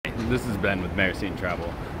this is Ben with Mercene Travel.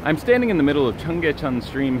 I'm standing in the middle of Cheongyecheon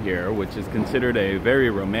stream here, which is considered a very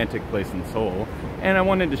romantic place in Seoul, and I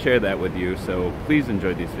wanted to share that with you, so please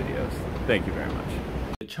enjoy these videos. Thank you very much.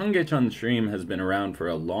 The Cheongyecheon stream has been around for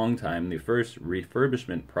a long time. The first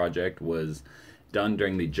refurbishment project was done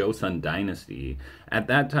during the Joseon dynasty. At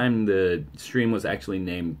that time, the stream was actually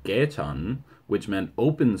named Gaechon, which meant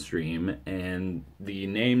open stream, and the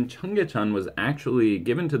name Cheongyecheon was actually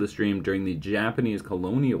given to the stream during the Japanese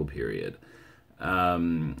colonial period.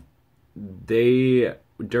 During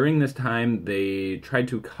this time, they tried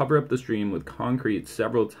to cover up the stream with concrete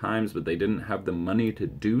several times, but they didn't have the money to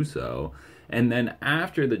do so. And then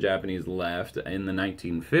after the Japanese left in the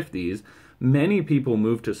 1950s, many people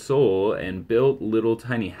moved to Seoul and built little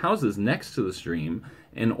tiny houses next to the stream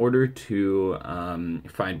in order to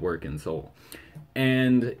find work in Seoul.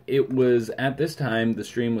 And it was at this time the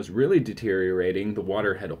stream was really deteriorating. The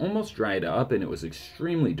water had almost dried up and it was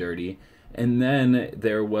extremely dirty. And then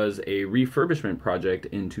there was a refurbishment project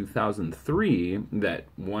in 2003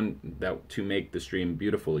 to make the stream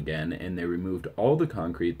beautiful again, and they removed all the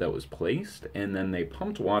concrete that was placed, and then they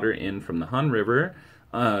pumped water in from the Han River,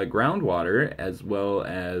 groundwater, as well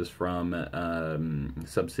as from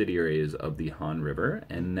subsidiaries of the Han River,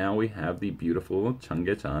 and now we have the beautiful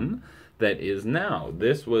Cheongyecheon that is now.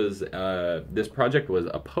 This project was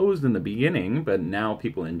opposed in the beginning, but now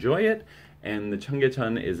people enjoy it. And the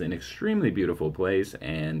Cheongyecheon is an extremely beautiful place,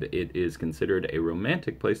 and it is considered a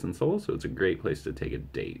romantic place in Seoul, so it's a great place to take a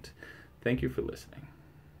date. Thank you for listening.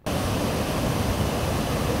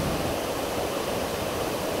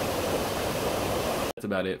 That's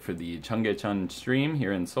about it for the Cheongyecheon stream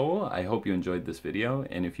here in Seoul. I hope you enjoyed this video,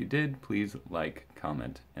 and if you did, please like,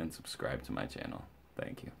 comment, and subscribe to my channel.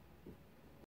 Thank you.